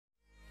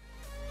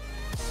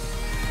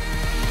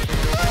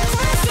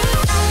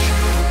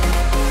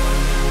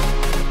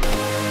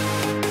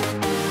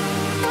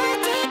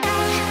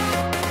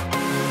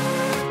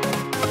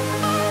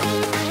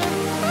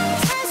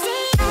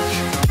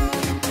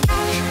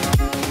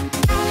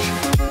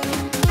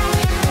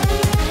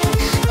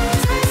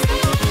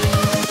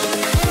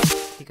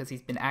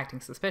acting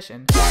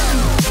suspicion.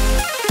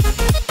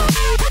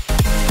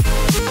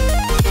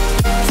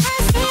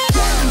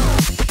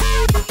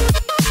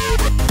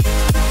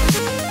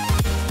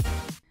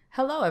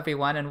 Hello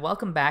everyone, and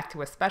welcome back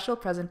to a special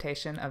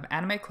presentation of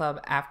Anime Club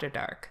After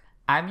Dark.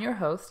 I'm your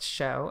host,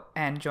 Sho,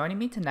 and joining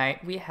me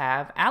tonight we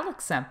have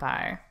Alex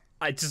Senpai.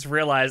 I just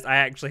realized I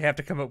actually have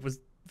to come up with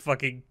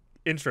fucking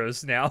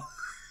intros now.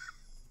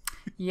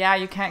 Yeah,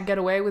 you can't get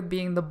away with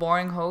being the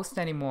boring host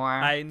anymore.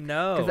 I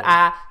know. Because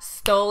I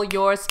stole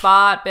your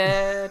spot,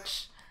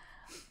 bitch.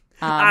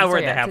 We're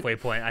at the halfway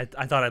point. I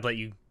thought I'd let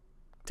you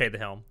take the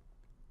helm.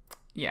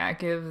 Yeah,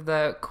 give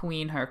the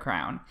queen her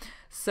crown.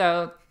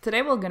 So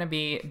today we're going to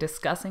be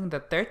discussing the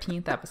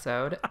 13th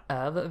episode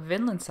of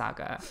Vinland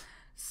Saga.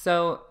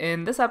 So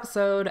in this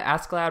episode,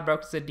 Askeladd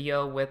brokers a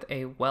deal with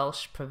a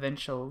Welsh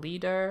provincial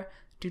leader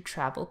to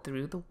travel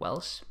through the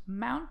Welsh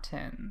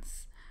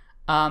mountains.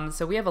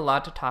 So we have a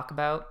lot to talk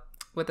about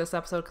with this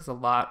episode because a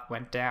lot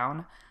went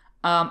down.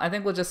 I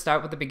think we'll just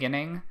start with the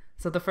beginning.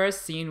 So the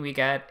first scene we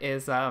get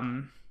is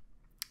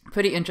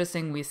pretty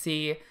interesting. We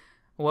see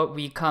what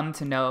we come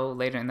to know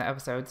later in the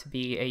episode to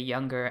be a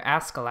younger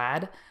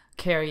Askeladd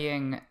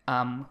carrying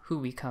who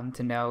we come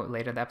to know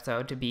later in the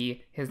episode to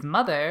be his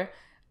mother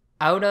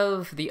out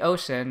of the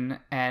ocean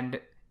and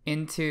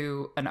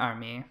into an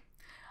army.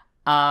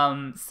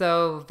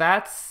 So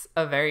that's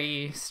a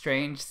very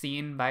strange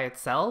scene by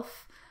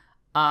itself.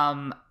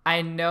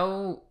 I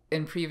know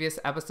in previous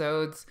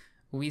episodes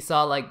we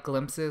saw like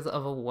glimpses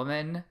of a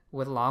woman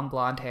with long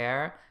blonde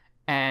hair,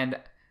 and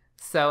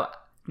so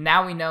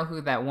now we know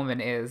who that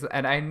woman is,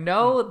 and I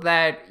know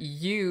that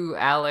you,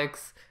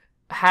 Alex,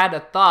 had a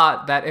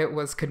thought that it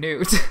was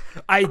Canute.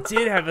 I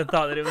did have a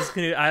thought that it was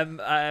Canute.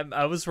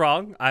 I was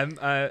wrong.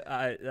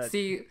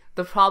 See,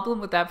 the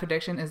problem with that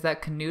prediction is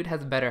that Canute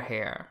has better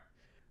hair.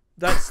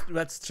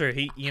 That's true.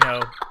 He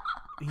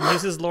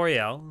uses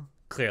L'Oreal,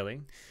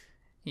 clearly.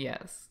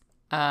 Yes.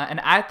 And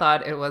I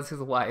thought it was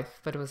his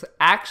wife, but it was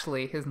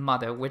actually his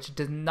mother, which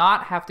does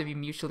not have to be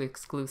mutually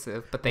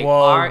exclusive, but they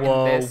are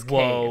in this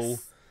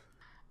case.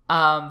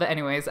 But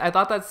anyways, I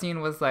thought that scene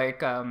was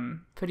like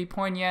pretty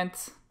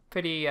poignant,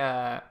 pretty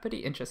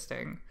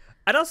interesting.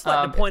 I'd also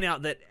like to point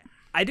out that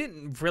I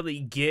didn't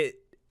really get.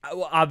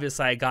 Well,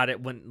 obviously, I got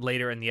it when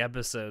later in the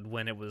episode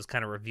when it was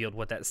kind of revealed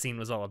what that scene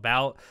was all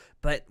about.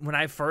 But when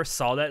I first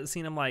saw that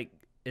scene, I'm like,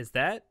 is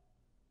that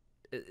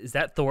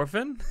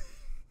Thorfinn?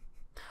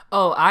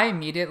 Oh, I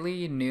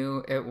immediately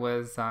knew it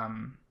was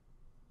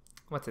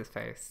what's his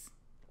face?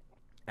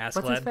 Askeladd.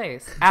 What's his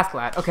face?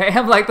 Askeladd. Okay,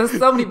 I'm like, there's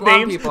so many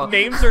blonde people.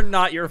 Names are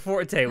not your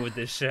forte with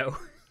this show.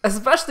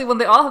 Especially when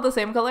they all have the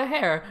same color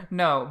hair.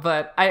 No,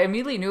 but I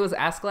immediately knew it was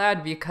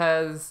Askeladd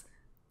because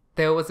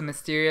there was a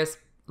mysterious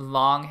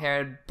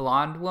long-haired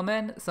blonde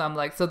woman. So I'm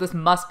like, so this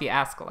must be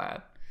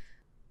Askeladd.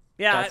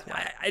 Yeah,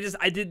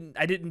 I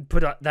didn't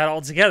put that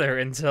all together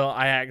until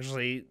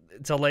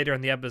later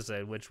in the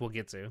episode, which we'll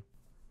get to.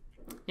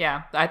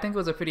 Yeah, I think it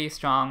was a pretty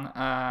strong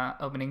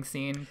opening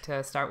scene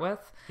to start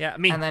with. Yeah, I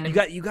mean, and then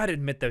you got to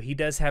admit though, he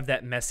does have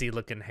that messy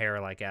looking hair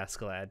like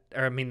Askeladd,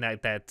 or I mean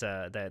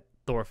that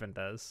Thorfinn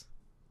does.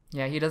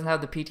 Yeah, he doesn't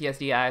have the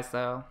PTSD eyes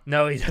though.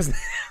 No, he doesn't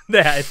have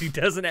that. He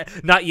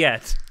doesn't. Not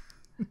yet.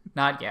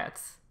 Not yet.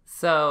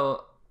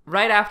 So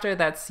right after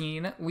that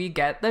scene, we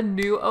get the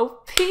new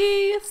OP.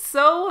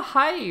 So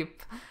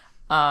hype.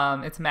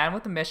 It's Man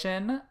with a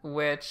Mission,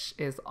 which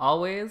is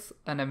always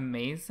an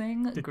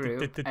amazing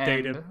group.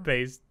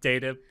 Database.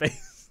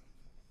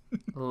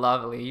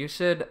 Lovely. You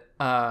should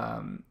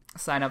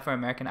sign up for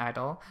American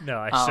Idol. No,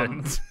 I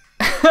shouldn't.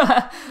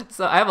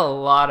 So I have a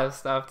lot of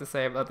stuff to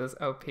say about this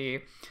OP.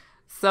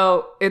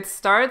 So it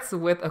starts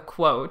with a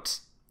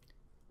quote,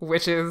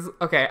 which is,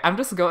 okay,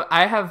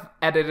 I have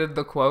edited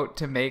the quote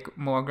to make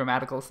more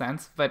grammatical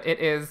sense, but it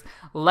is,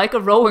 like a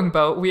rowing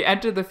boat, we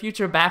enter the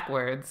future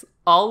backwards.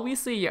 All we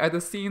see are the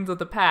scenes of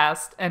the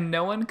past, and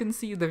no one can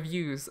see the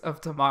views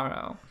of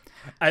tomorrow.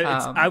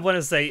 I want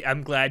to say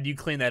I'm glad you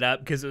cleaned that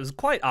up, because it was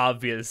quite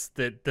obvious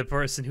that the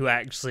person who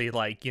actually,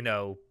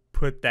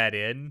 put that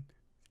in,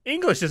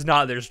 English is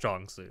not their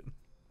strong suit.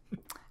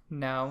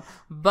 No,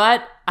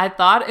 but I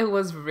thought it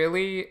was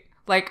really,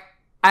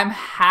 I'm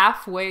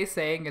halfway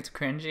saying it's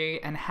cringy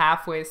and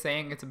halfway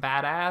saying it's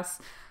badass.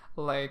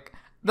 Like,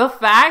 the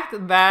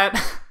fact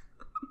that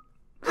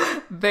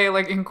they,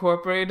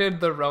 incorporated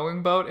the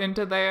rowing boat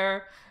into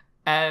there,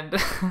 and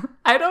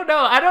I don't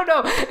know.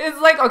 It's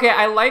like, okay,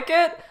 I like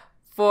it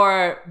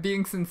for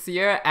being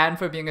sincere and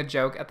for being a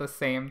joke at the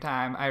same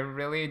time. I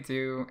really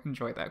do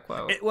enjoy that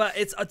quote.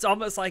 It's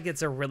almost like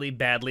it's a really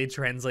badly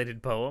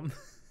translated poem.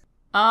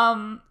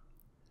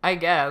 I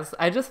guess.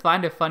 I just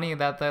find it funny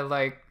that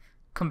they're,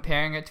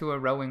 comparing it to a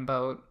rowing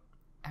boat.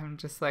 I'm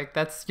just like,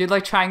 you're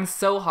trying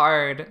so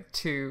hard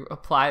to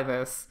apply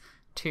this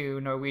to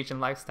Norwegian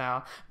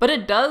lifestyle. But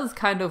it does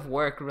kind of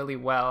work really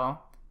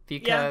well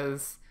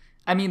because,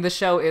 I mean, the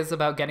show is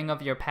about getting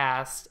over your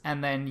past,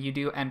 and then you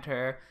do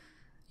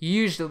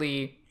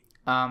usually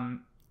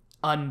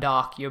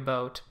undock your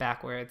boat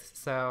backwards.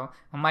 So,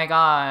 oh my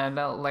god,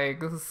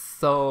 this is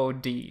so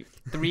deep.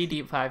 3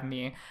 deep 5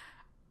 me.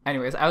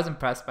 Anyways, I was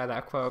impressed by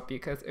that quote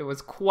because it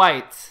was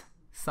quite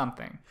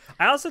something.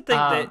 I also think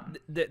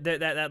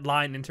that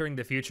line entering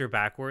the future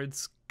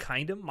backwards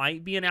kind of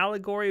might be an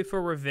allegory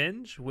for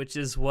revenge, which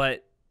is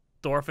what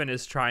Thorfinn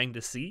is trying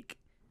to seek.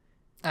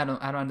 I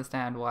don't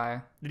understand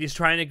why. That he's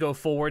trying to go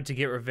forward to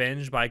get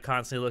revenge by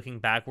constantly looking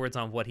backwards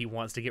on what he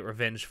wants to get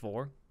revenge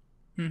for.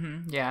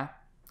 Yeah,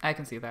 I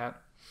can see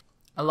that.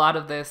 A lot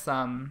of this,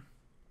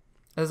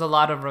 there's a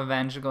lot of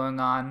revenge going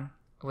on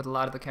with a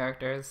lot of the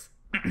characters.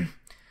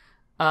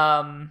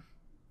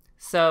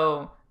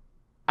 So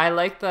I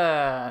like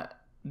the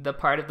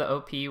part of the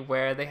OP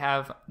where they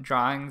have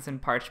drawings in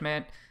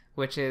parchment,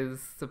 which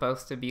is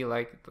supposed to be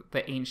like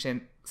the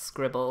ancient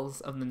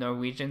scribbles of the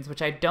Norwegians,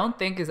 which I don't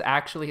think is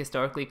actually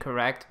historically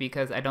correct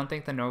because I don't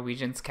think the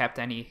Norwegians kept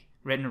any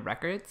written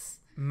records.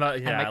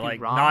 Yeah,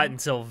 like not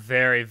until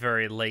very,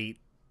 very late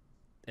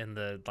in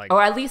the like.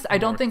 Or at least I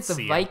don't think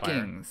the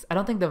Vikings. Empire. I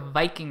don't think the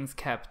Vikings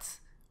kept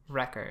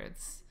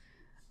records.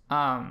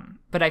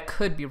 But I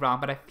could be wrong,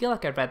 but I feel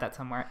like I read that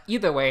somewhere.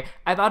 Either way,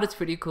 I thought it's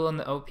pretty cool in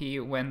the OP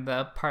when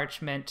the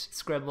parchment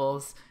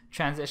scribbles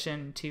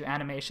transition to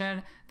animation.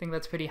 I think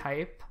that's pretty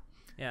hype.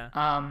 Yeah.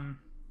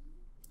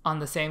 On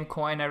the same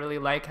coin, I really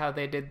like how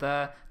they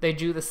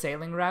drew the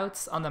sailing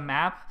routes on the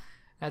map.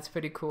 That's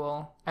pretty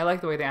cool. I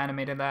like the way they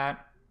animated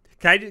that.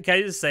 Can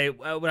I just say,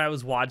 when I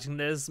was watching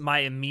this, my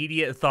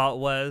immediate thought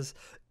was,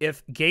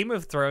 if Game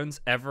of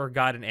Thrones ever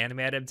got an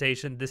anime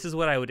adaptation, this is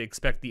what I would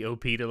expect the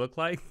OP to look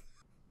like.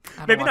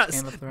 Maybe not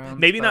Game of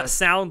Thrones, not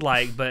sound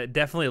like, but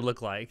definitely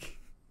look like.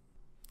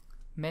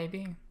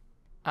 Maybe.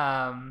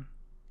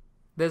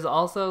 There's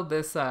also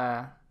this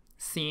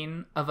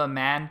scene of a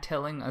man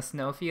tilling a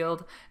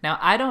snowfield. Now,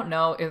 I don't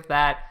know if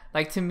that,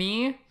 like, to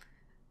me,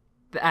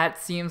 that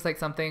seems like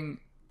something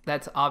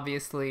that's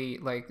obviously,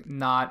 like,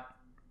 not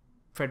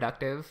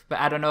productive, but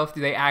I don't know if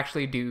they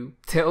actually do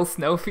till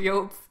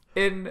snowfields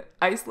in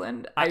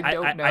Iceland. I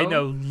don't know. I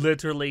know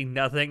literally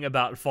nothing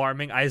about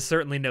farming. I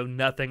certainly know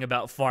nothing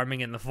about farming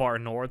in the far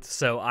north,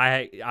 so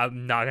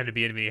I'm not going to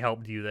be any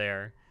help to you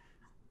there.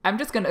 I'm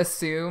just going to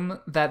assume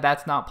that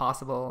that's not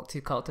possible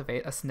to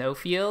cultivate a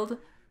snowfield.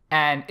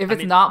 And if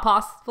it's not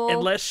possible...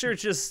 Unless you're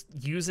just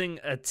using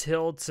a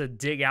till to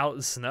dig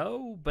out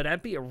snow, but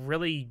that'd be a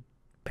really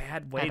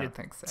bad way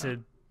to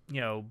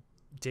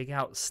dig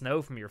out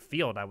snow from your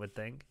field, I would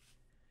think.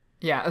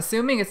 Yeah,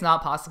 assuming it's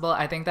not possible,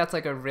 I think that's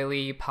like a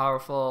really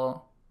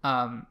powerful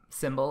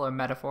symbol or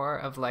metaphor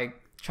of like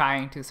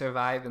trying to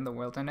survive in the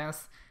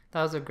wilderness.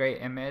 That was a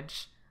great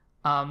image.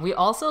 We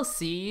also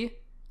see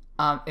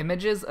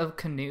images of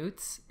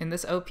Knut in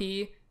this OP.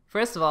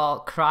 First of all,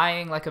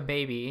 crying like a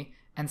baby.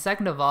 And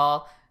second of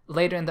all,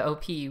 later in the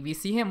OP, we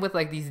see him with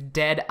like these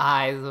dead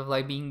eyes of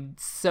like being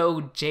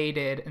so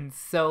jaded and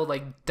so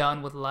like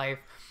done with life.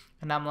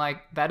 And I'm like,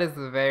 that is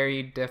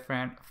very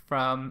different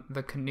from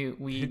the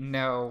Knut we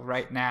know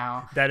right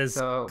now. That is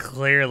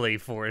clearly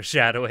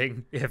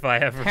foreshadowing, if I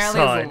ever apparently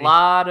saw it. There's a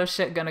lot of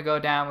shit gonna go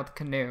down with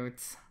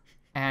Knut,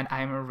 and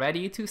I'm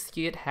ready to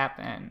see it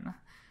happen.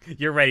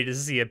 You're ready to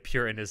see a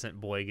pure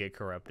innocent boy get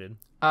corrupted.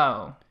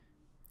 Oh.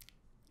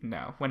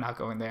 No, we're not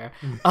going there.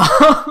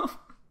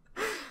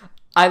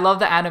 I love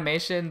the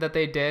animation that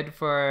they did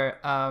for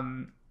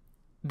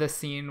the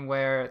scene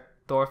where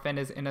Thorfinn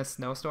is in a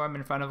snowstorm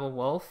in front of a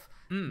wolf.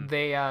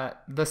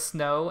 The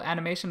snow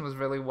animation was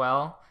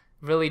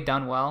really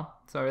done well,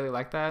 so I really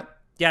like that.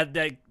 Yeah,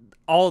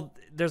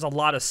 there's a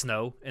lot of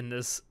snow in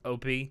this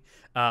OP,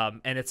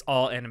 and it's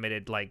all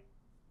animated like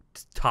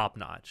top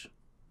notch.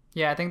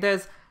 Yeah, I think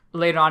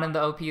later on in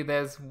the OP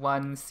there's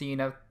one scene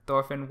of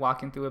Thorfinn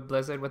walking through a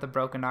blizzard with a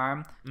broken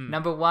arm.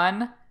 Number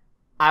one,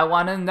 I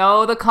want to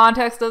know the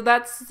context of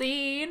that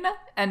scene,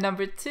 and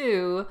number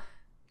two,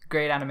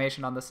 great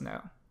animation on the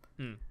snow.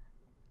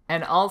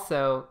 And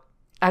also,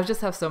 I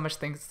just have so much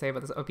things to say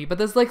about this OP, but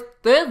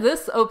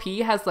this OP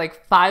has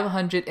like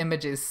 500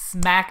 images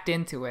smacked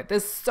into it.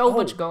 There's so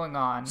much going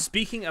on.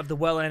 Speaking of the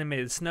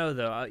well-animated snow,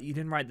 though, you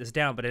didn't write this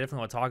down, but I definitely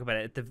want to talk about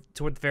it.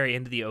 Toward the very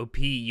end of the OP,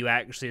 you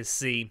actually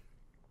see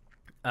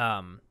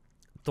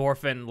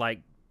Thorfinn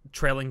like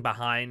trailing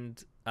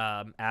behind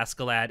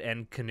Askeladd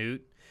and Knut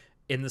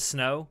in the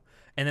snow,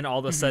 and then all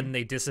of a sudden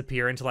they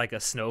disappear into like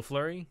a snow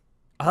flurry.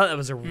 I thought that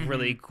was a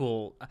really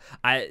cool.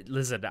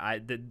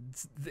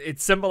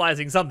 It's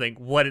symbolizing something.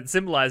 What it's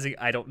symbolizing,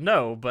 I don't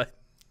know, but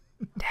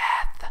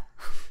death.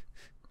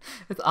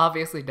 It's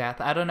obviously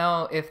death. I don't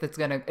know if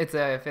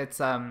it's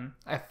a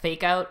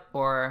fake out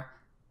or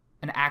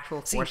an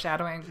actual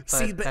foreshadowing,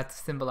 but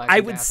that's symbolizing. I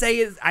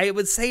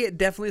would say it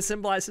definitely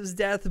symbolizes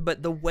death,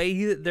 but the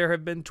way that there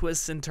have been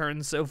twists and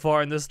turns so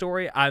far in the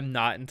story, I'm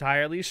not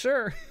entirely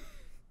sure.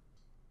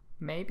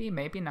 Maybe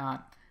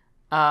not.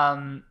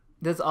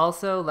 There's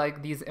also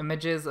like these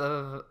images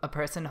of a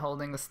person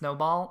holding a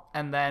snowball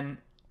and then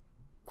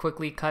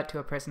quickly cut to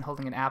a person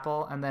holding an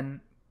apple and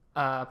then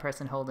a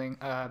person holding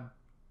a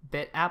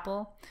bit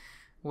apple,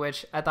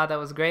 which I thought that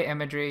was great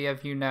imagery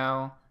of,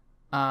 the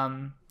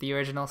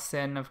original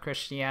sin of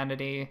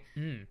Christianity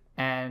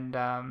and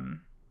a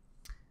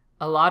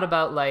lot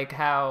about like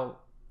how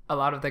a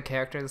lot of the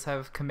characters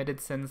have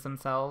committed sins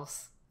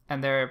themselves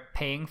and they're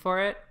paying for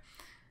it.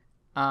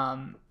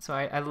 So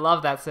I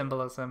love that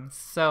symbolism.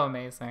 So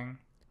amazing.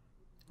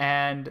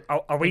 And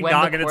are we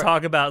not going to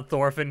talk about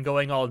Thorfinn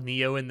going all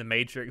Neo in the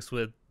Matrix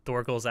with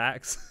Thorkel's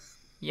axe?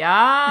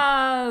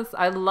 Yes,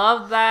 I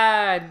love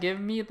that. Give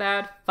me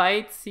that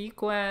fight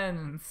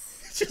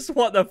sequence. Just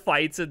want the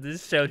fights in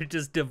this show to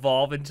just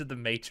devolve into the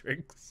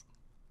Matrix.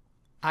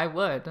 I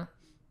would.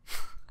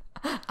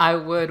 I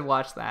would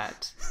watch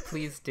that.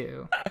 Please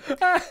do.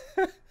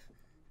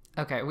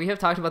 Okay, we have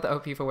talked about the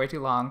OP for way too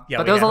long,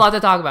 but there was a lot to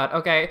talk about.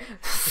 Okay,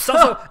 it's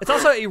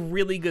also a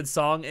really good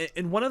song,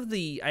 and one of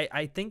the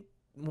I think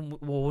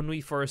when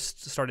we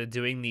first started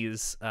doing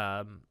these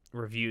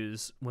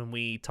reviews, when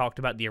we talked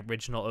about the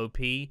original OP,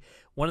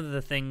 one of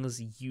the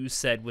things you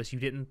said was you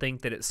didn't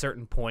think that at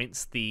certain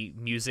points the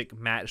music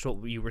matched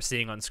what you were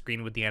seeing on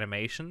screen with the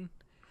animation.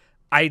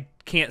 I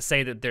can't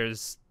say that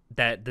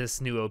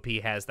this new OP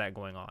has that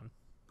going on.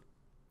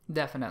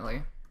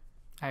 Definitely,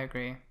 I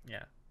agree.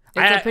 Yeah,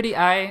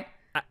 it's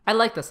I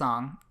like the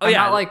song. I'm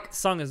not like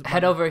song is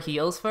head over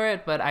heels for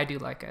it, but I do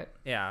like it.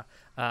 Yeah.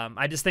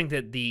 I just think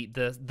that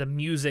the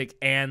music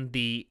and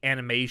the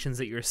animations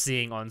that you're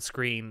seeing on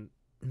screen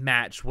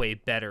match way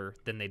better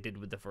than they did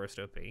with the first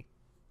OP.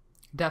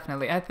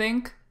 Definitely. I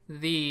think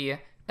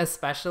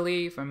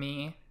especially for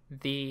me,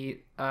 the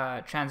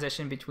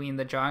transition between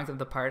the drawings of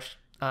the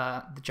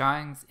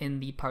drawings in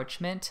the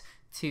parchment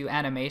to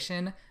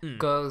animation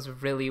goes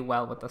really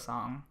well with the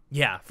song.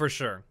 Yeah, for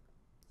sure.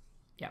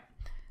 Yeah.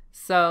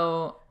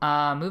 So,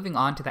 moving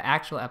on to the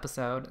actual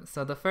episode.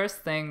 So the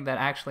first thing that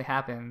actually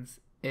happens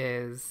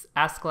is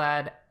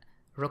Askeladd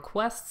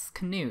requests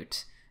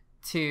Canute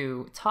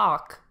to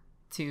talk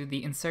to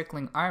the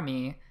encircling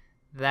army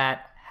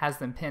that has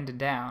them pinned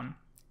down.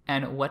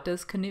 And what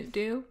does Canute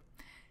do?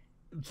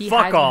 He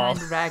hides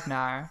behind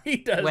Ragnar. He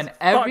does. When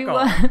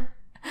everyone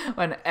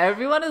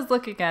is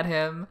looking at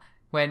him,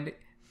 when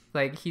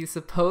he's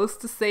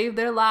supposed to save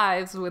their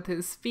lives with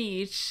his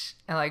speech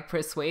and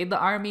persuade the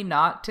army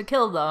not to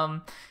kill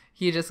them,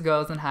 he just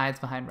goes and hides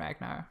behind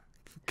Ragnar.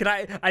 Can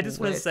I just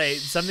want to say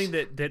something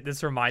that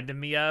this reminded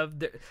me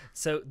of.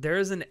 So there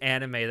is an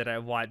anime that I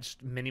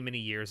watched many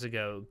years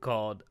ago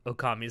called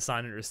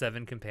Okami-san and Her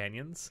Seven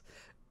Companions,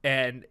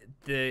 and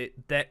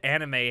that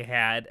anime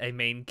had a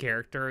main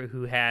character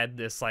who had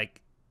this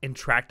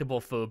intractable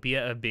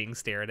phobia of being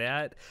stared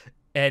at,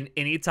 and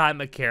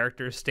anytime a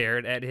character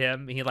stared at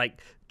him, he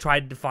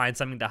tried to find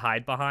something to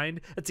hide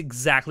behind. That's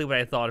exactly what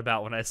I thought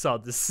about when I saw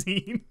this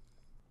scene.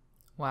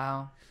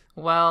 Wow.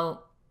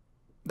 Well,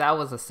 that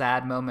was a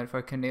sad moment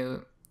for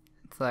Canute.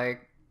 It's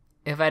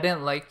if I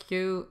didn't like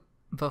you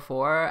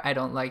before, I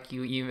don't like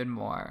you even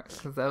more,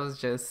 because that was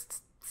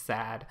just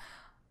sad.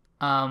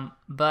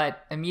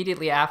 But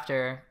immediately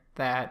after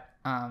that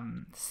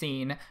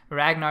scene,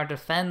 Ragnar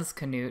defends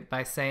Canute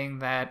by saying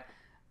that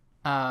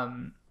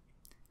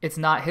it's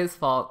not his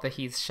fault that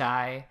he's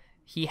shy.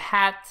 He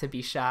had to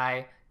be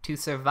shy to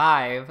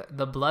survive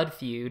the blood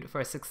feud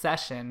for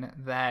succession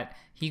that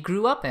he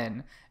grew up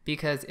in,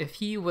 because if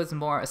he was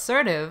more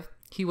assertive,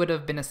 he would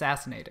have been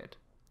assassinated.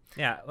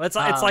 Yeah, it's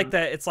like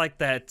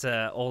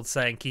that old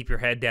saying, "Keep your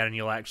head down and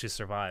you'll actually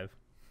survive."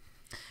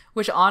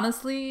 Which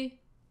honestly,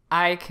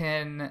 I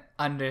can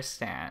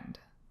understand.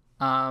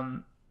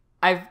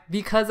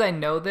 Because I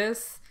know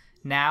this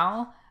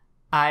now,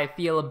 I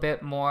feel a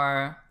bit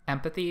more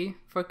empathy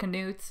for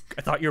Canute.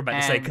 I thought you were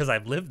about to say, because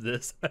I've lived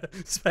this.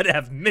 So I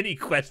have many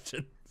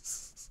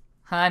questions.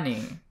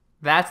 Honey,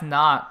 that's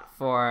not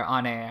for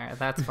on air.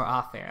 That's for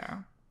off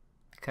air.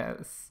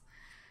 Because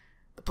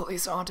the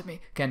police are onto me.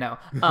 Okay, no.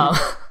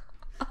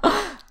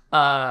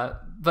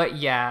 But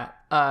yeah,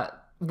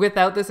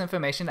 without this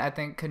information, I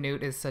think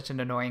Canute is such an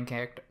annoying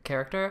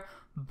character.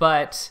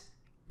 But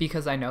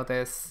because I know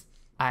this,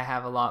 I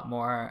have a lot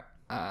more.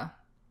 I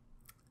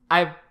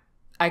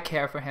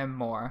care for him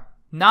more.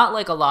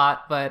 Not a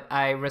lot, but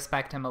I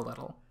respect him a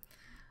little.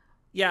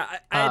 Yeah,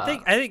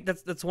 I think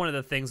that's one of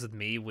the things with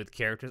me with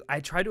characters. I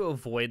try to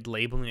avoid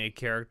labeling a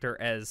character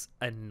as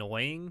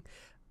annoying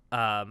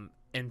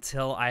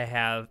until I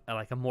have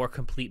a more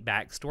complete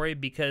backstory,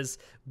 because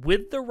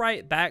with the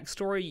right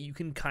backstory, you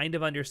can kind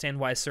of understand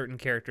why certain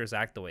characters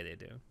act the way they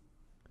do.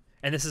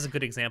 And this is a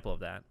good example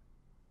of that.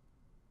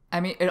 I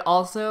mean, it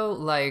also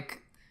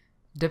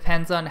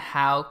depends on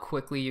how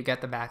quickly you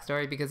get the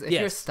backstory, because if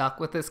you're stuck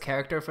with this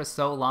character for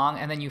so long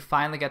and then you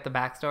finally get the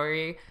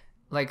backstory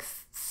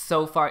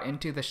so far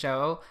into the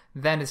show,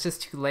 then it's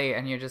just too late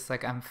and you're just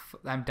I'm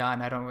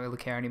done. I don't really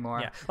care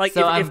anymore. Yeah.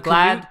 So I'm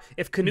glad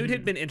if Canute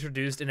had been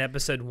introduced in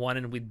episode 1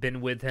 and we'd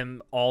been with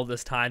him all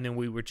this time and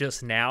we were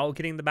just now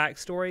getting the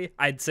backstory,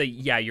 I'd say,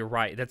 yeah, you're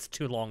right. That's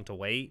too long to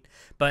wait.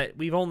 But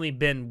we've only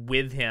been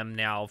with him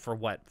now for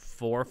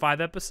 4 or 5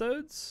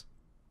 episodes?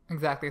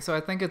 Exactly. So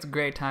I think it's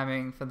great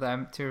timing for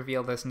them to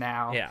reveal this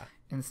now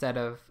instead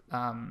of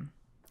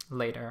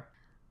later.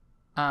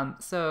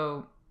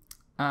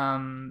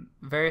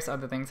 Various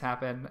other things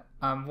happen.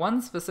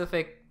 One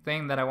specific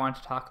thing that I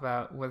wanted to talk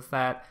about was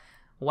that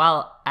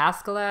while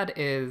Askeladd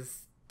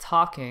is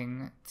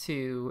talking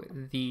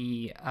to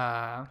the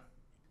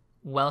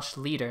Welsh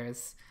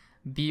leaders,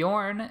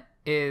 Bjorn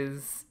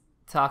is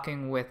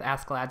talking with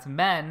Askeladd's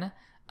men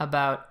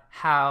about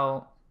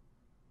how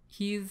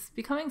he's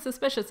becoming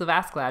suspicious of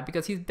Askeladd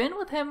because he's been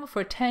with him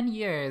for 10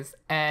 years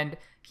and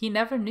he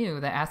never knew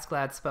that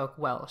Askeladd spoke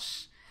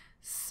Welsh.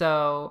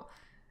 So,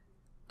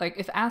 like,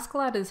 if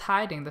Askeladd is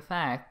hiding the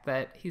fact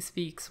that he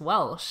speaks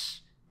Welsh,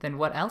 then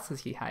what else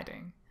is he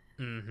hiding?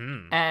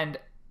 Mm-hmm. And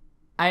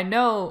I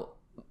know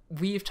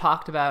we've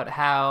talked about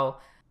how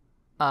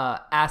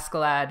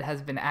Askeladd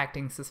has been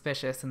acting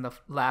suspicious in the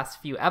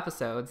last few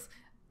episodes,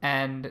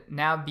 and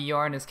now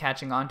Bjorn is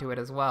catching on to it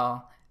as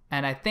well.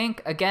 And I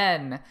think,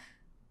 again,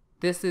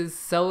 this is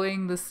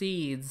sowing the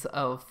seeds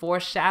of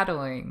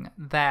foreshadowing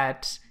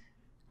that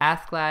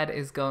Askeladd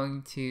is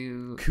going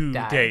to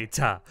die.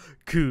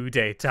 Coup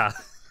d'etat.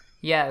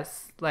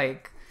 Yes,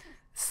 like,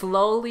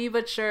 slowly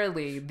but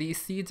surely,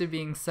 these seeds are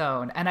being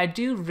sown. And I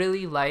do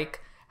really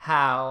like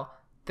how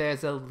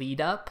there's a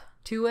lead up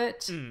to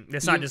it.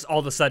 It's not just all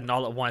of a sudden,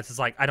 all at once. It's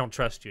like, I don't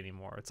trust you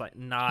anymore. It's like,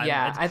 nah.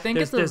 Yeah, I think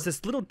there's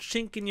this little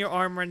chink in your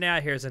armor now.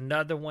 Here's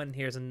another one.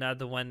 Here's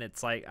another one.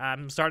 It's like,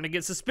 I'm starting to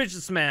get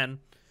suspicious, man.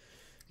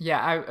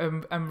 Yeah,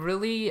 I'm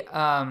really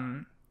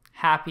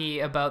happy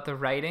about the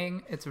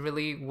writing. It's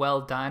really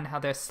well done how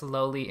they're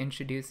slowly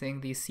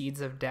introducing these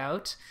seeds of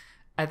doubt.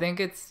 I think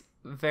it's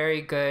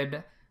very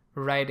good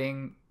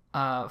writing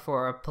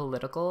for a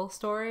political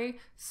story.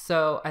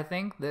 So I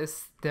think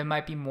there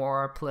might be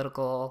more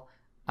political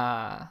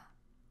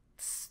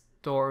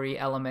story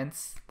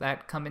elements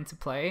that come into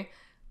play.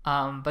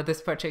 But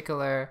this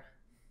particular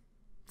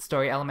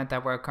story element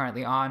that we're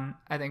currently on,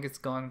 I think it's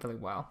going really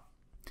well.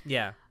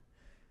 Yeah.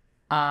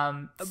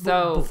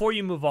 So before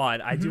you move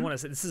on, I do want to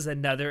say this is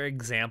another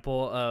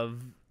example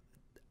of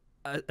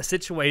a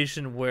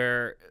situation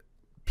where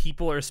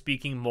people are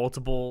speaking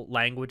multiple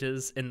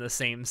languages in the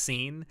same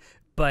scene,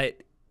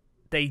 but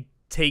they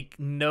take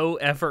no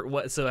effort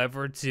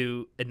whatsoever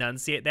to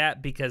enunciate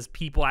that because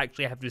people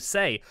actually have to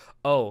say,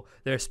 oh,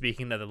 they're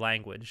speaking another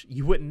language.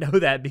 You wouldn't know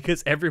that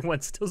because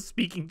everyone's still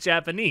speaking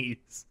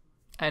Japanese.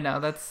 I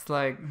know, that's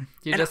like,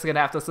 you're just going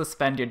to have to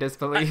suspend your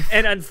disbelief.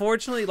 And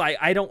unfortunately, like,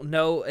 I don't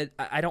know,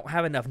 I don't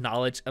have enough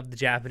knowledge of the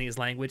Japanese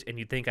language, and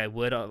you'd think I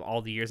would of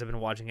all the years I've been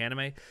watching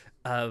anime,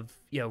 of,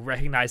 you know,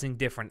 recognizing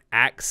different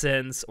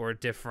accents or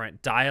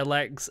different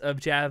dialects of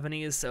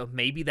Japanese. So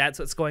maybe that's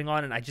what's going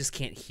on, and I just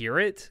can't hear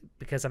it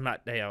because I'm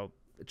not, you know,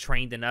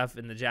 trained enough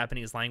in the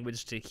Japanese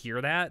language to hear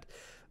that.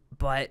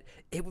 But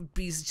it would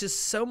be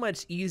just so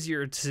much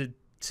easier to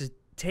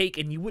take,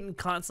 and you wouldn't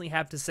constantly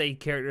have to say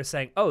characters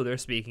saying, oh, they're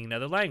speaking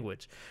another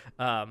language.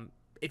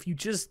 If you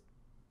just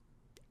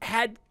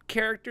had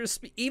characters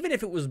even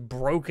if it was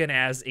broken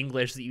ass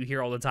English that you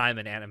hear all the time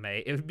in anime,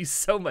 it would be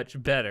so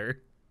much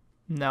better.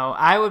 No,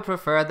 I would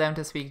prefer them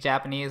to speak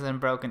Japanese in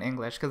broken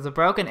English, because the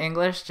broken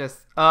English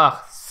just,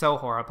 so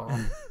horrible.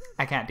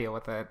 I can't deal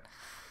with it.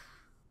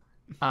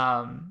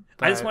 I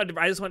just wanted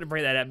to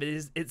bring that up.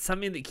 It's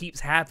something that keeps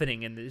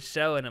happening in this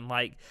show, and I'm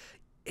like,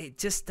 it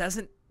just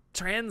doesn't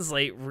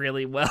translate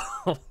really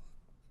well.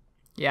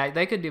 Yeah,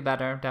 they could do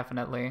better,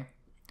 definitely.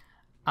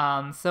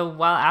 So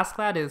while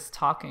Askeladd is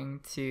talking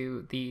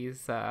to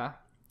these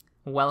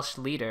Welsh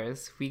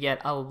leaders, we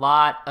get a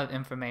lot of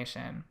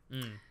information.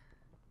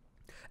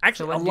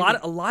 Actually,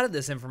 a lot of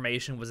this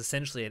information was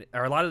essentially,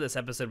 or a lot of this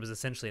episode was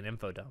essentially an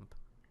info dump.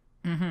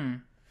 Mm-hmm.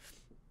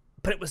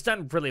 But it was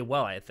done really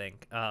well, I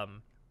think.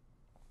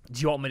 Do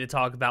you want me to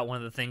talk about one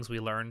of the things we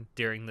learned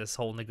during this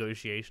whole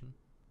negotiation?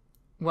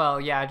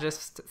 Well, yeah,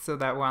 just so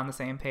that we're on the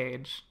same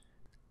page.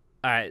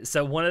 All right,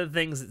 so one of the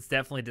things that's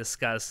definitely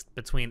discussed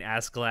between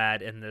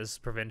Askeladd and this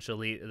provincial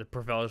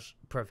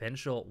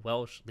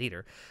Welsh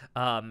leader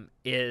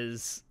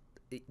is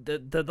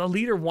the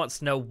leader wants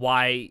to know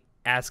why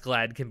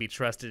Askeladd can be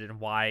trusted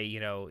and why, you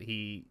know,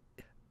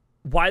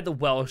 why the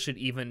Welsh should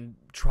even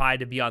try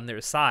to be on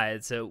their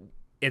side. So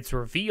it's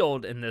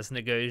revealed in this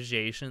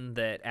negotiation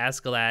that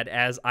Askeladd,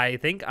 as I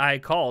think I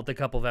called a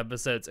couple of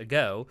episodes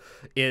ago,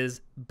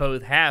 is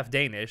both half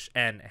Danish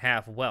and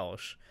half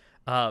Welsh.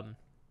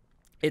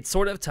 It's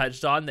sort of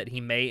touched on that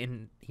he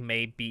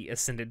may be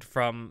ascended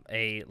from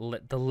the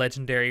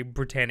legendary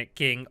Britannic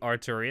king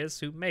Arturius,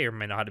 who may or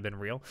may not have been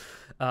real.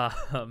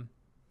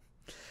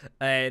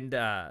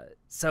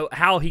 So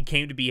how he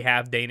came to be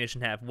half Danish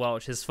and half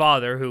Welsh, his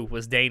father, who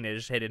was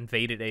Danish, had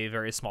invaded a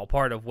very small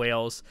part of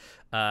Wales.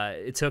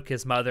 It took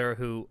his mother,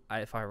 who,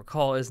 if I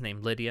recall, is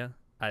named Lydia.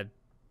 I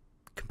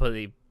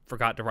completely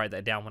forgot to write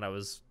that down when I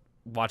was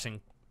watching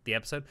the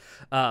episode.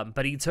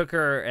 But he took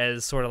her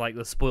as sort of like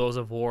the spoils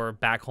of war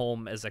back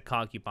home as a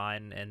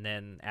concubine, and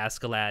then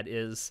Askeladd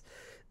is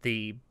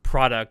the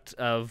product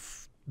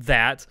of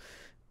that.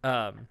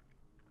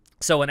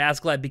 So when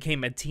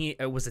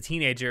Askeladd was a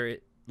teenager,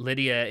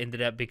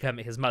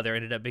 his mother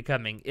ended up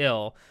becoming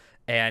ill,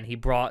 and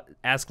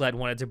Askeladd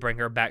wanted to bring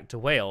her back to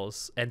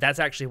Wales. And that's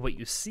actually what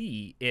you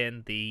see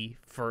in the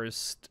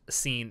first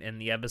scene in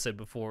the episode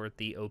before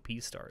the OP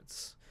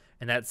starts.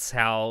 And that's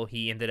how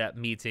he ended up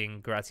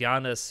meeting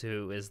Gratianus,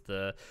 who is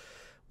the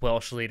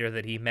Welsh leader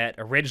that he met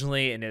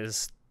originally and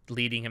is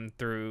leading him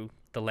through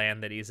the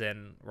land that he's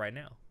in right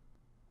now.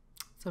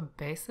 So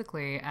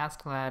basically,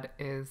 Askeladd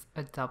is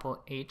a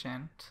double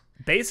agent.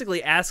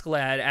 Basically,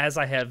 Askeladd, as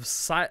I have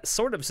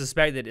sort of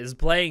suspected, is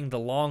playing the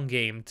long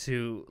game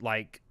to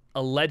like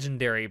a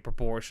legendary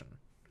proportion.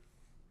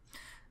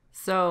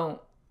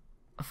 So,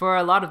 for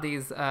a lot of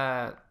these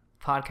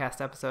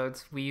podcast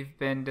episodes, we've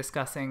been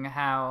discussing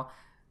how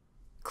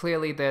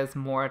clearly there's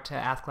more to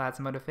Askeladd's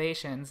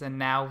motivations, and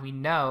now we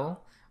know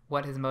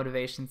what his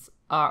motivations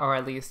are, or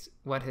at least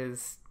what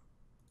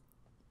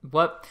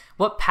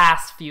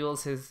past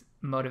fuels his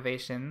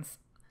motivations.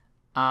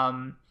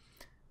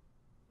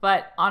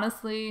 But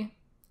honestly,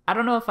 I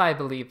don't know if I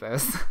believe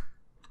this.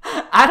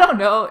 I don't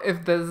know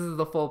if this is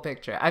the full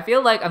picture. I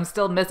feel like I'm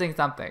still missing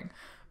something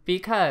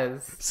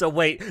because... So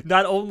wait,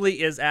 not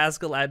only is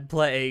Askeladd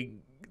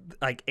playing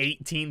like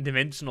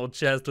 18-dimensional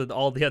chess with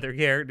all the other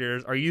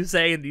characters, are you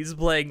saying he's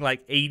playing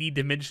like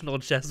 80-dimensional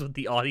chess with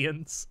the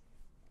audience?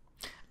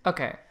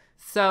 Okay,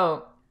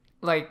 so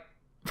like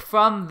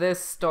from this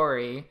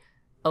story,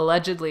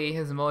 allegedly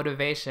his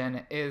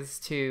motivation is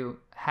to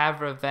have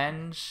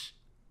revenge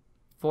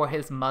for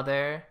his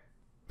mother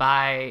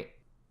by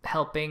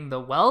helping the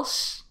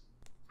Welsh,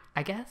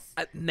 I guess.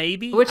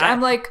 Maybe. Which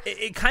I'm like...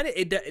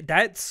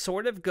 That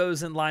sort of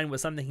goes in line with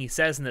something he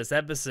says in this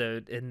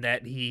episode, in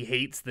that he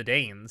hates the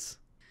Danes.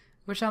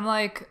 Which I'm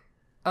like,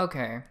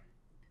 okay.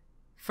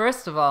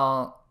 First of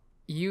all,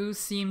 you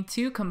seem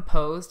too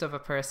composed of a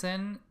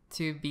person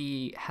to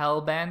be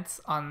hell-bent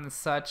on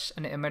such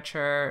an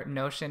immature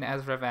notion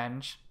as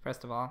revenge,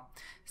 first of all.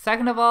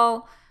 Second of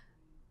all,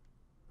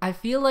 I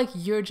feel like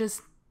you're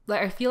just...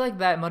 I feel like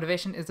that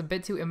motivation is a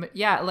bit too...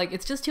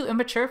 it's just too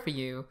immature for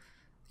you.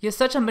 You're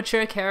such a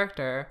mature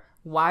character.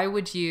 Why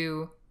would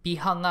you be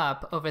hung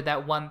up over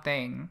that one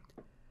thing?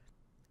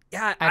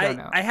 Yeah, I don't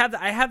know. I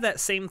have that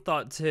same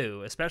thought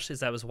too, especially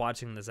as I was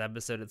watching this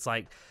episode. It's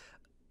like,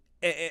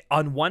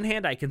 on one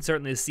hand, I can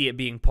certainly see it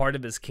being part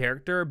of his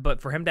character,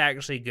 but for him to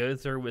actually go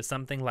through with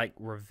something like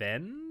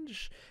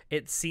revenge,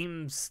 it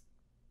seems...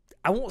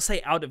 I won't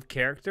say out of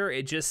character,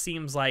 it just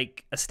seems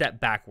like a step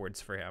backwards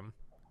for him.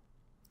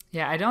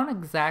 Yeah, I don't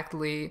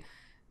exactly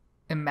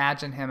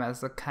imagine him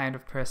as the kind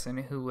of person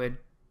who would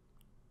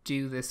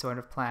do this sort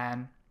of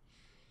plan.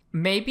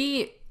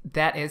 Maybe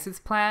that is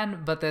his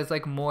plan, but there's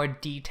like more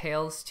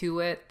details to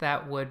it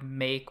that would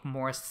make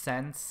more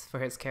sense for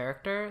his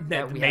character.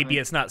 Maybe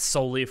it's not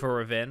solely for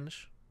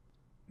revenge.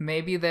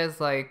 Maybe there's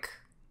like,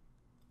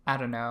 I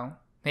don't know.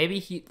 Maybe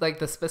he like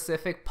the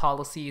specific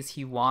policies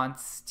he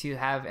wants to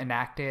have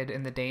enacted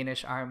in the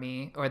Danish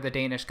army or the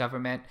Danish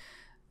government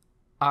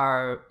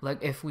are like,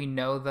 if we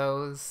know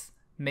those,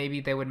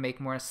 maybe they would make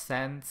more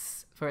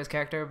sense for his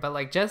character. But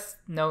like, just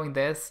knowing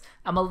this,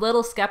 I'm a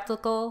little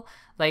skeptical.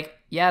 Like,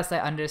 yes, I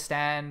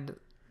understand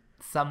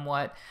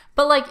somewhat,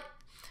 but like,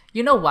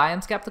 you know why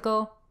I'm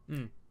skeptical?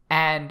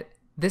 And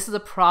this is a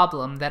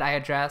problem that I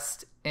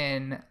addressed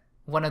in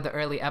one of the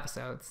early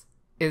episodes,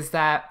 is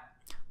that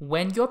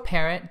when your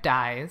parent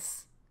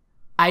dies,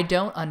 I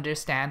don't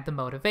understand the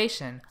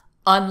motivation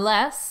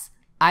unless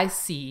I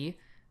see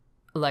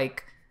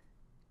like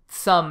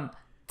some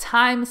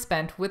time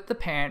spent with the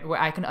parent where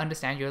I can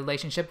understand your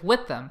relationship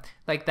with them.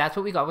 Like, that's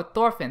what we got with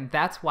Thorfinn.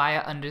 That's why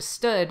I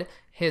understood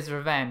his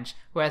revenge.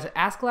 Whereas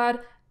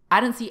Askeladd,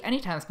 I didn't see any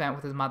time spent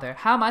with his mother.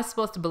 How am I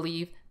supposed to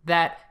believe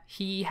that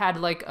he had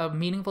like a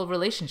meaningful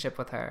relationship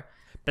with her?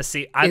 But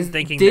see, I'm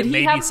thinking that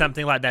maybe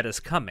something like that is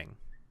coming,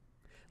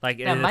 like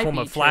in the form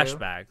of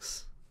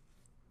flashbacks.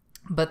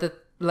 But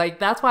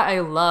that's why I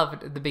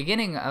loved the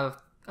beginning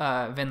of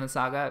Vinland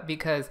Saga,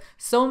 because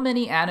so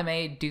many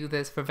anime do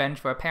this revenge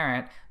for a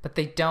parent, but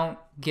they don't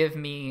give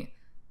me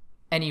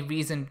any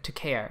reason to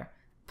care.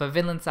 But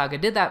Vinland Saga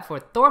did that for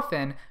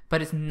Thorfinn,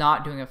 but it's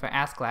not doing it for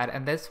Askeladd,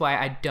 and that's why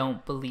I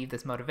don't believe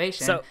this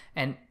motivation.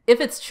 And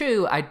if it's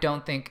true, I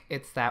don't think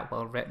it's that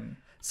well written.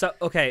 So,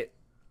 okay,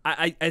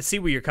 I see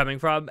where you're coming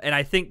from, and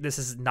I think this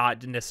is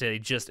not necessarily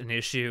just an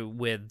issue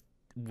with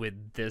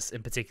this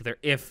in particular.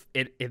 If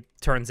it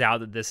turns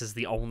out that this is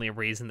the only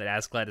reason that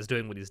Askeladd is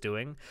doing what he's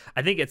doing,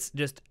 I think it's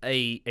just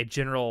a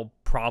general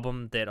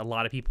problem that a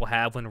lot of people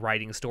have when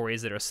writing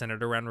stories that are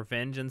centered around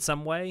revenge in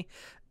some way,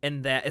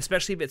 and that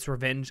especially if it's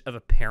revenge of a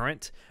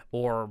parent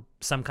or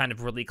some kind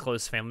of really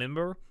close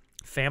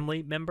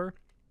family member,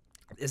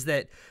 is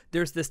that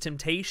there's this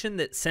temptation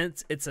that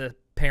since it's a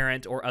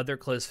parent or other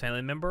close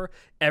family member,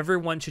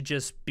 everyone should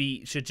just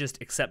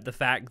accept the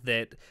fact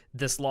that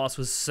this loss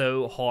was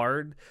so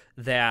hard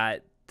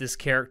that this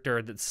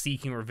character that's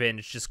seeking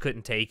revenge just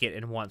couldn't take it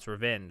and wants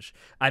revenge.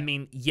 I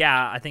mean,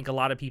 yeah, I think a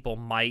lot of people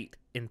might,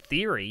 in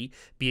theory,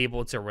 be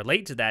able to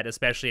relate to that,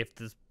 especially if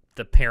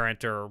the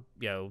parent or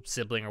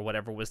sibling or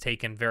whatever was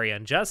taken very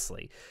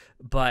unjustly.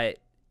 But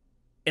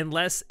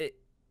unless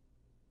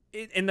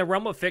in the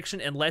realm of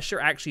fiction, unless you're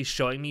actually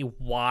showing me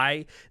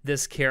why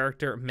this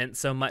character meant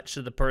so much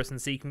to the person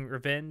seeking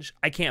revenge,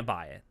 I can't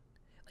buy it.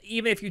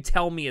 Even if you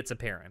tell me it's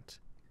apparent.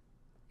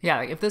 Yeah,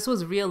 like if this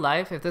was real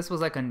life, if this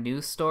was like a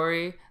news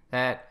story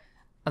that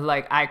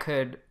like I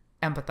could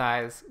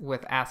empathize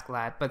with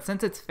Askeladd. But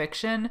since it's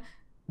fiction,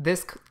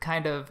 this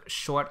kind of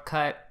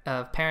shortcut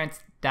of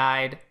parents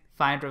died,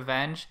 find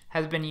revenge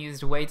has been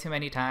used way too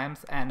many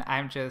times, and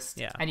I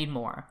need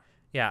more.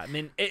 Yeah, I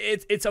mean,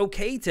 it's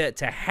okay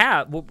to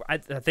have. Well, I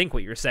think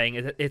what you're saying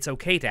is it's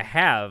okay to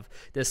have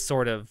this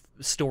sort of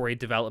story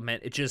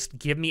development. It just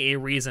give me a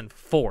reason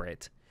for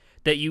it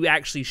that you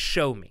actually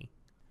show me.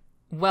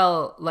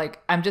 Well,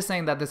 like, I'm just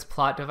saying that this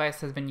plot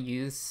device has been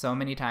used so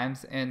many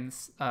times in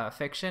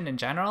fiction in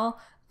general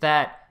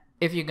that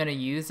if you're going to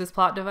use this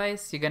plot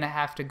device, you're going to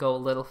have to go a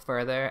little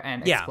further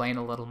and explain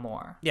a little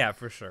more. Yeah,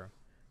 for sure.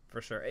 For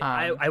sure.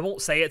 I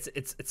won't say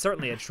it's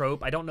certainly a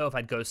trope. I don't know if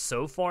I'd go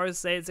so far as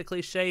say it's a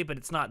cliche, but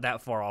it's not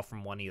that far off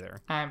from one either.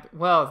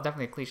 Well, it's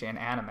definitely a cliche in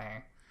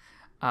anime.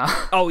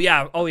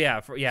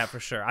 For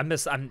sure. I'm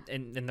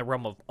in the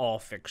realm of all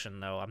fiction,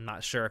 though. I'm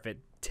not sure if it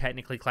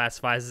technically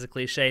classifies as a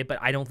cliche, but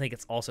I don't think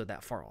it's also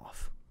that far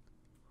off.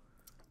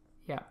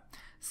 Yeah.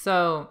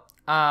 So,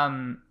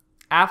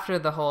 after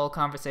the whole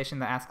conversation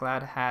that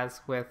Askeladd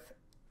has with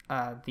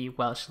the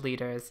Welsh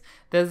leaders,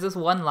 there's this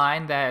one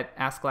line that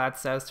Askeladd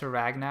says to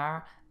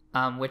Ragnar,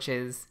 which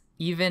is,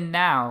 "Even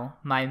now,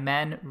 my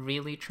men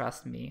really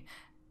trust me."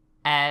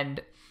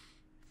 And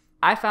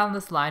I found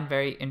this line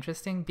very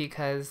interesting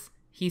because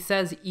he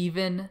says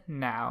 "even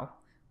now,"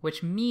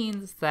 which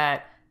means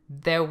that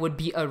there would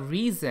be a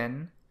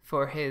reason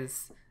for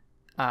his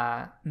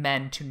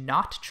men to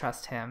not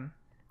trust him,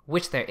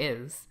 which there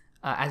is.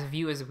 As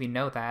viewers, we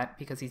know that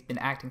because he's been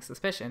acting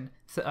suspicion.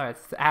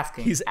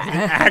 Asking. He's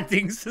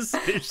acting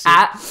suspicious.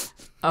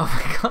 Oh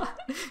my god.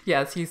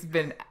 Yes, he's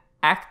been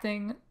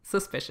acting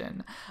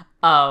suspicion.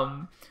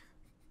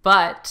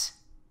 But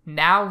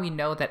now we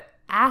know that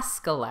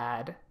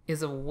Askeladd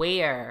is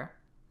aware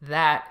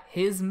that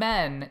his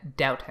men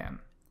doubt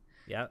him.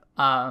 Yeah.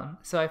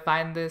 So I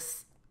find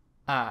this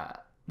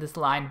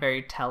line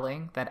very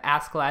telling, that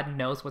Askeladd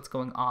knows what's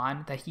going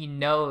on, that he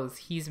knows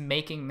he's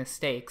making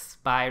mistakes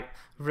by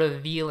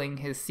revealing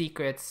his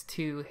secrets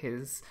to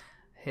his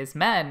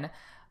men.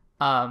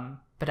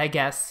 But I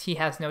guess he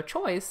has no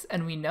choice,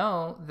 and we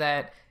know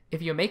that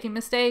if you're making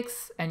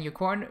mistakes and you're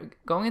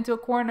going into a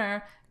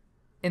corner,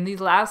 in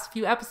these last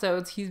few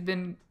episodes, he's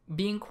been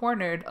being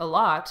cornered a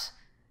lot.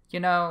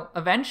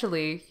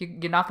 Eventually,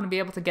 you're not going to be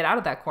able to get out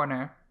of that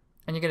corner.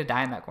 And you're going to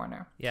die in that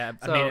corner. Yeah,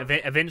 so, I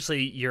mean,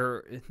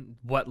 eventually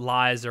what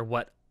lies or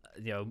what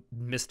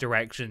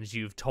misdirections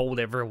you've told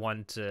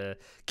everyone to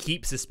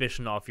keep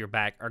suspicion off your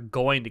back are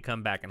going to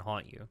come back and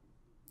haunt you.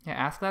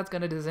 Yeah, Askeladd's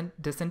going to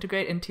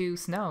disintegrate into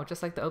snow,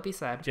 just like the Opie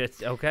said.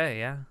 Okay,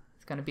 yeah.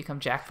 He's going to become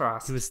Jack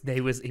Frost.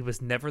 He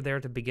was never there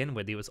to begin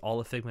with. He was all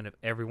a figment of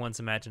everyone's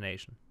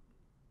imagination.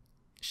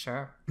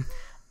 Sure.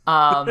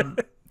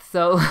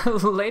 So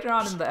later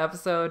on in the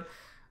episode,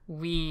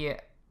 we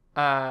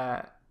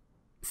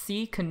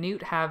see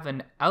Canute have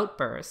an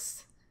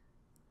outburst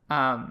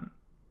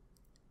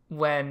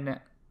when,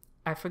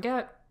 I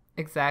forget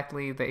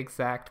exactly the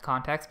exact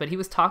context, but he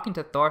was talking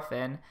to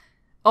Thorfinn.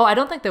 Oh, I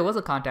don't think there was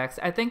a context.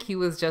 I think he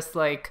was just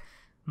like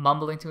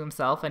mumbling to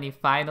himself, and he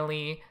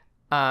finally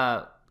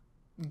got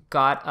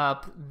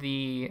up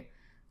the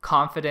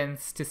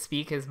confidence to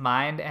speak his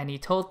mind, and he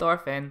told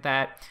Thorfinn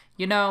that,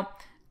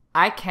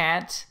 I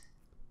can't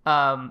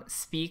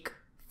speak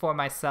for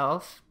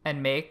myself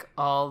and make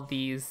all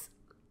these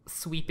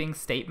sweeping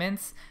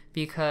statements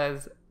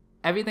because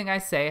everything I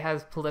say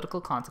has political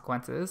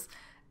consequences,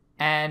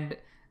 and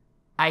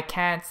I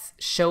can't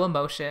show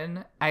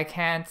emotion. I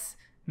can't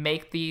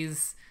make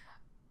these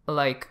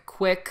like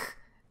quick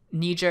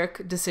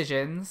knee-jerk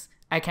decisions.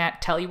 I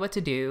can't tell you what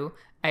to do.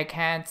 I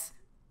can't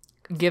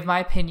give my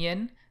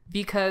opinion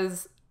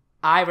because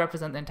I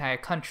represent the entire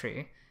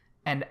country,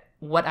 and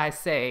what I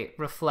say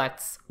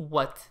reflects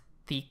what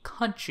the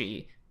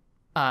country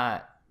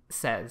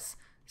says.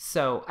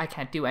 So I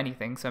can't do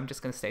anything, so I'm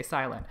just going to stay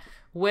silent.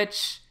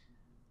 Which,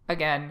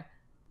 again,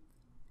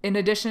 in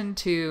addition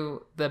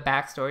to the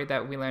backstory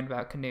that we learned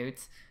about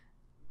Canute,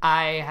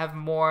 I have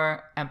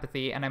more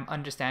empathy and I'm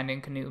understanding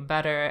Canute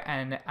better,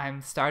 and I'm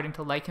starting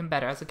to like him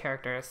better as a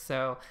character.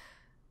 So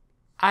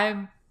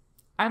I'm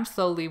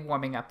slowly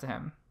warming up to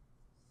him.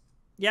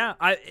 Yeah,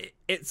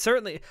 it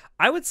certainly,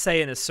 I would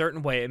say in a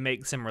certain way it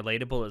makes him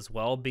relatable as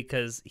well,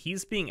 because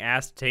he's being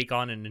asked to take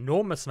on an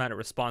enormous amount of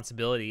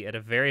responsibility at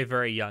a very,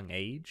 very young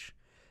age.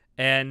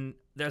 And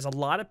there's a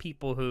lot of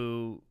people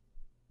who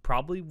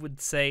probably would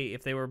say,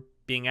 if they were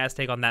being asked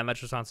to take on that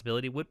much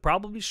responsibility, would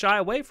probably shy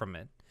away from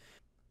it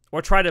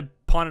or try to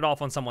pawn it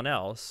off on someone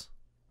else,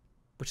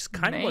 which is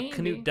kind of what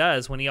Canute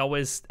does when he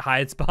always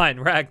hides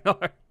behind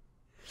Ragnar.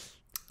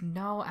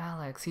 No,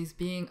 Alex, he's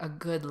being a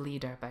good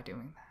leader by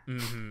doing that.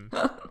 Mm-hmm.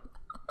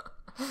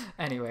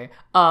 Anyway,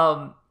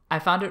 I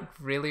found it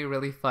really,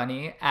 really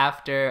funny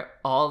after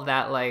all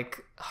that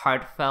like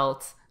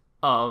heartfelt,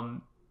 I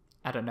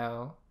don't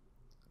know,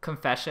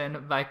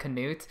 confession by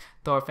Canute.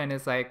 Thorfinn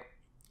is like,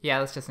 yeah,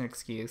 that's just an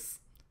excuse.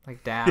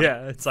 Like, damn.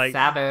 Yeah, it's like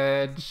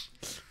savage.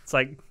 It's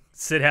like,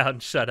 sit down,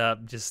 shut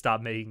up, just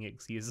stop making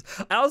excuses.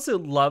 I also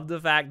love the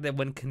fact that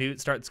when Canute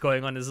starts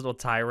going on his little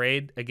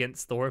tirade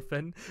against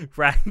Thorfinn,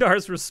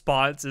 Ragnar's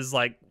response is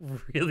like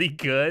really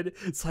good.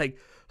 It's like,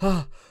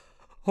 oh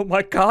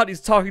my god,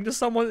 he's talking to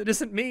someone that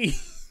isn't me.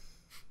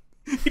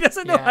 He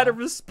doesn't know how to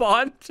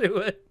respond to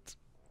it.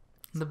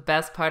 The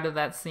best part of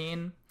that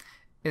scene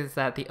is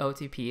that the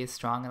OTP is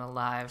strong and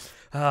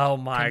alive. Oh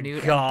my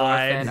Canute god.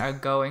 and Thorfinn are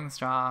going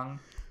strong.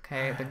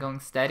 Okay, they're going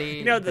steady.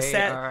 You know, the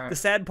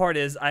sad part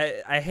is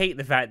I hate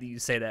the fact that you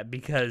say that,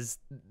 because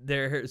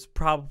there's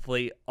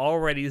probably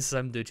already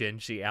some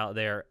doujinshi out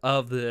there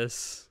of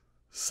this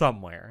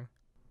somewhere.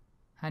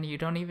 Honey, you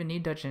don't even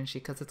need doujinshi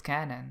because it's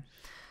canon.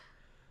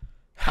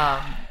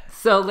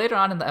 So later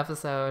on in the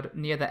episode,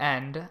 near the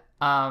end,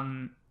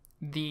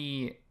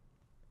 the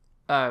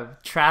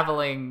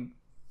traveling,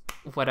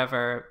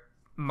 whatever,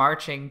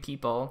 marching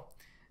people,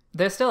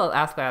 they're still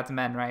Askeladd's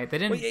men, right? They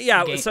didn't.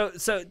 Well,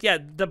 so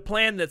the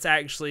plan that's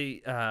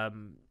actually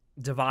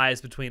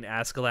devised between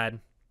Askeladd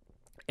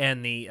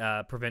and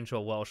the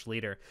provincial Welsh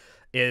leader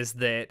is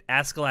that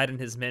Askeladd and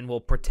his men will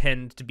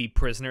pretend to be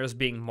prisoners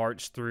being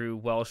marched through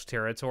Welsh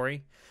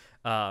territory.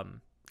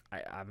 I'm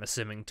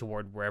assuming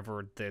toward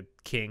wherever the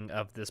king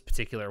of this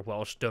particular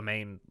Welsh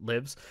domain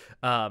lives,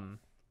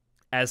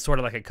 as sort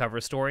of like a cover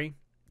story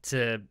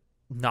to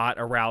not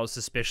arouse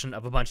suspicion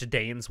of a bunch of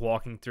Danes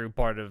walking through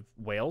part of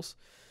Wales.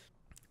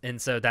 And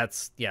so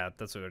that's what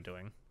they're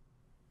doing.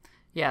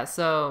 Yeah,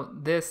 so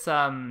this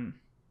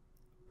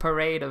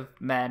parade of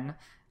men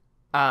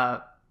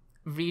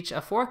reach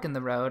a fork in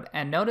the road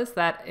and notice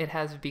that it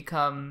has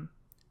become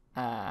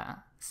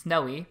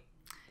snowy.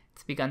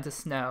 It's begun to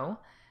snow.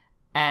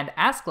 And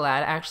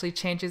Askeladd actually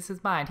changes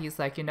his mind. He's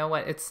like, you know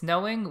what? It's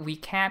snowing. We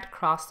can't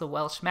cross the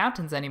Welsh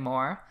mountains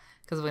anymore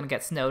because we're going to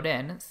get snowed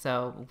in.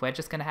 So we're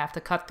just going to have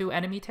to cut through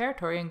enemy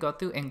territory and go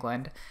through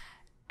England.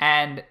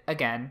 And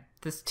again,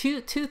 there's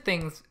two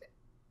things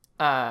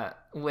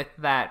with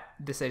that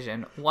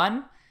decision.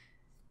 One,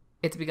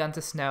 it's begun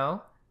to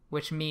snow,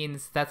 which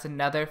means that's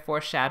another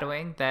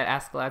foreshadowing that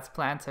Askeladd's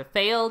plans have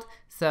failed.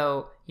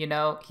 So, you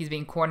know, he's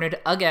being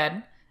cornered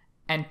again.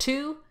 And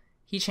two,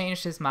 he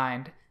changed his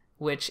mind,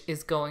 which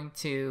is going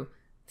to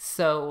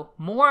sow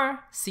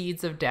more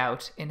seeds of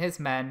doubt in his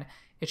men.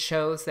 It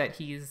shows that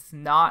he's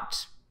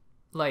not,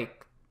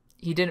 like,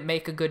 he didn't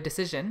make a good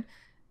decision.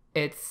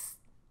 It's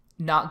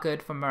not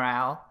good for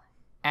morale,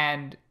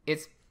 and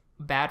it's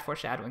bad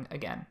foreshadowing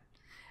again.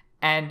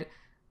 And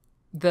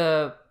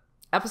the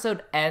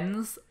episode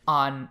ends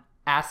on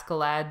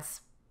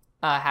Askeladd's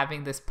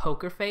having this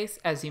poker face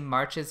as he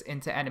marches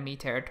into enemy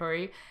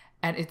territory,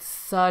 and it's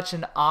such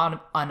an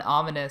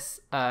ominous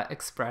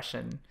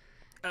expression.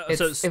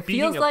 So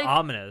speaking of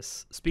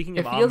ominous,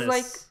 it feels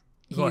like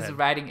he's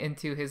riding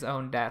into his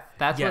own death.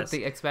 That's what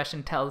the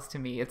expression tells to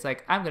me. It's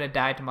like, I'm gonna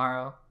die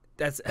tomorrow.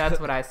 That's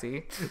what I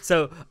see.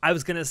 So I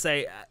was gonna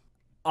say,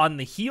 on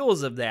the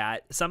heels of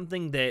that,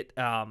 something that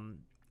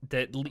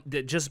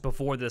that just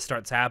before this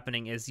starts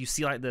happening is you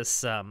see like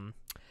this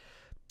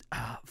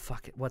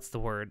what's the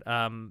word,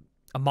 a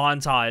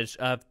montage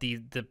of the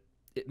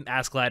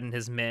Askeladd and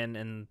his men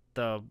and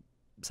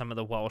some of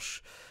the Welsh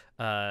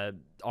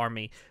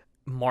army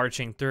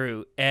marching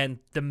through, and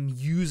the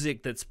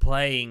music that's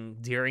playing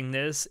during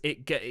this,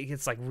 it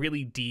gets like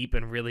really deep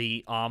and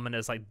really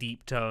ominous, like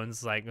deep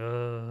tones, like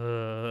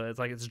it's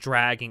like it's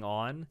dragging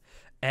on,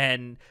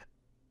 and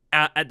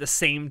at the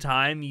same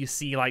time you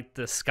see like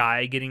the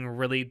sky getting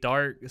really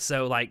dark.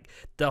 So like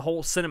the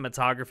whole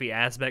cinematography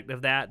aspect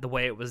of that, the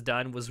way it was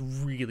done, was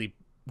really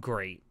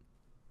great.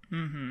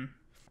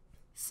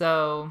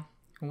 So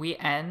we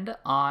end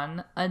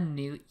on a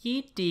new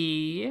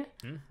ED,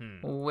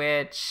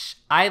 which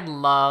I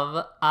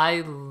love.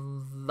 I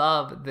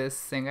love this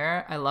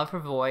singer. I love her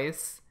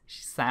voice.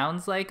 She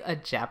sounds like a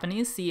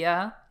Japanese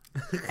Sia,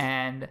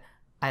 and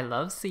I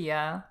love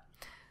Sia.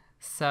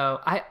 So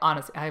I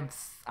honestly,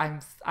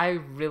 I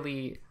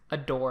really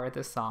adore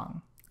this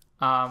song.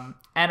 And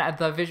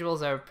the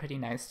visuals are pretty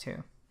nice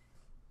too.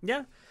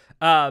 Yeah.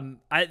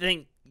 I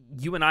think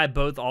you and I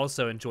both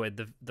also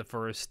enjoyed the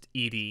first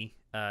ED,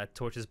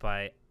 Torches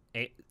by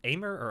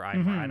Aimer or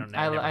Aimer. I don't know.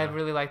 I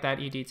really like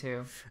that ED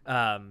too.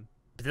 But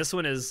this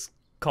one is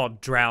called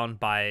Drowned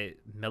by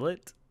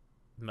Millet.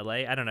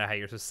 I don't know how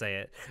you're supposed to say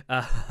it.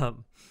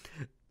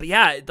 But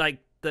yeah, like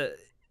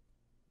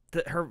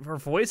her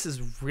voice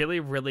is really,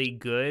 really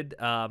good.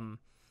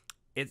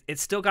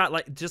 It's still got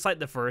like, just like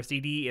the first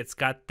ED, it's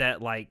got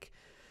that like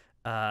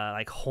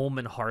home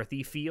and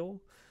hearthy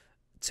feel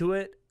to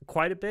it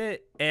quite a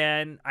bit.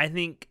 And I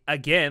think,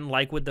 again,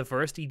 like with the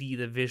first ED,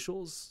 the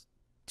visuals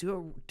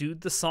do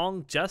the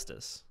song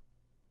justice.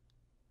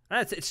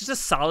 It's just a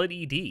solid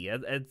ED.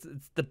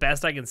 It's the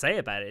best I can say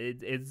about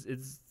it.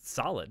 It's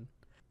solid.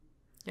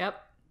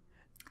 Yep.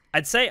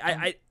 I'd say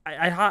I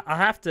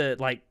have to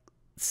like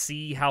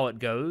see how it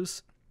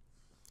goes,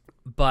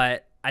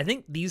 but I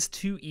think these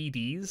two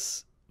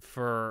EDs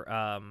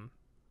for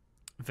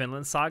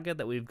Vinland Saga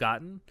that we've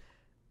gotten,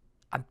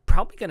 I'm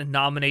probably going to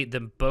nominate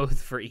them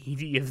both for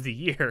ED of the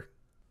year.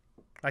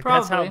 Like,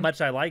 that's how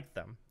much I like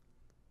them.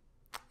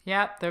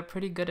 Yeah, they're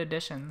pretty good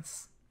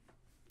additions.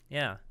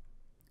 Yeah.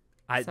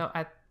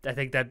 I I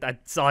think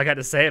that's all I got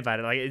to say about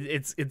it. Like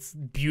it's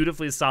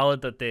beautifully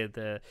solid that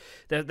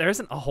there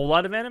isn't a whole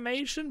lot of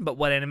animation, but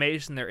what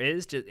animation there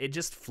is, it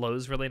just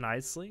flows really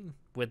nicely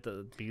with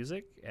the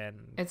music, and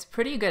it's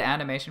pretty good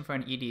animation for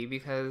an ED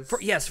because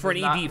for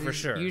an ED for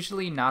sure.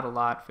 Usually not a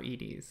lot for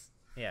EDs.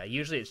 Yeah,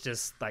 usually it's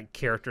just like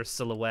character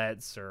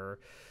silhouettes or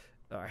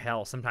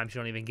hell, sometimes you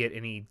don't even get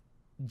any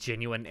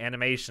genuine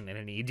animation in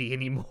an ED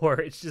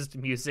anymore. It's just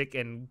music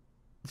and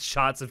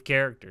shots of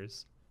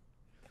characters.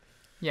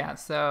 Yeah,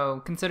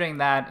 so considering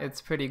that, it's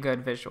pretty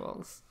good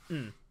visuals.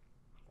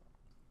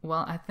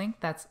 Well, I think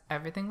that's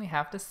everything we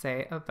have to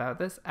say about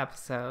this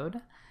episode.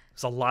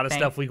 There's a lot of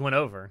stuff we went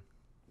over.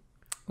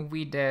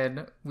 We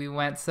did. We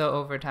went so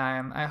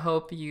overtime. I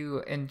hope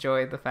you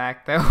enjoyed the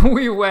fact that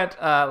we went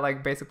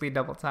like basically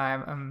double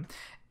time.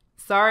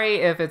 Sorry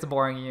if it's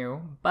boring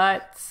you,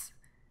 but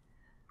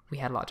we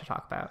had a lot to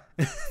talk about.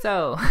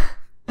 So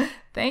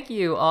thank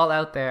you all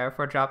out there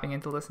for dropping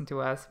in to listen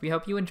to us. We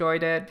hope you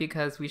enjoyed it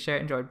because we sure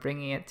enjoyed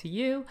bringing it to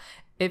you.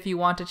 If you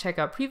want to check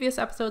out previous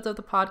episodes of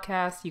the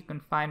podcast, you can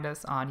find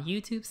us on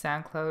YouTube,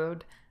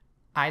 SoundCloud,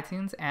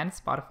 iTunes, and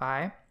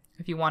Spotify.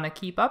 If you want to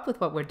keep up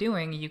with what we're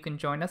doing, you can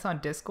join us on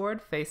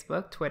Discord,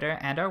 Facebook, Twitter,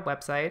 and our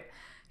website.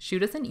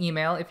 Shoot us an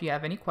email if you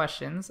have any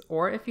questions,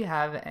 or if you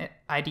have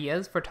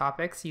ideas for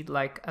topics you'd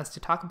like us to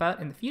talk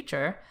about in the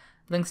future.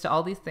 Links to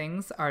all these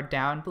things are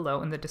down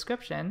below in the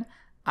description.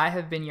 I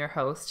have been your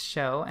host,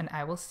 Sho, and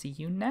I will see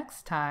you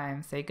next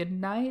time. Say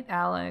goodnight,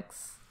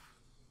 Alex.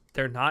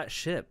 They're not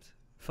shipped.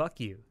 Fuck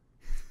you.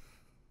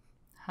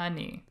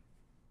 Honey,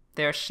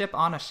 they're a ship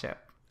on a ship.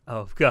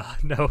 Oh,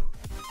 God, no.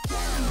 We'll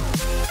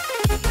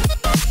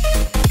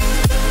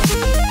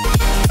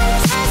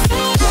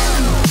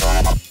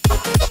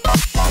be right back.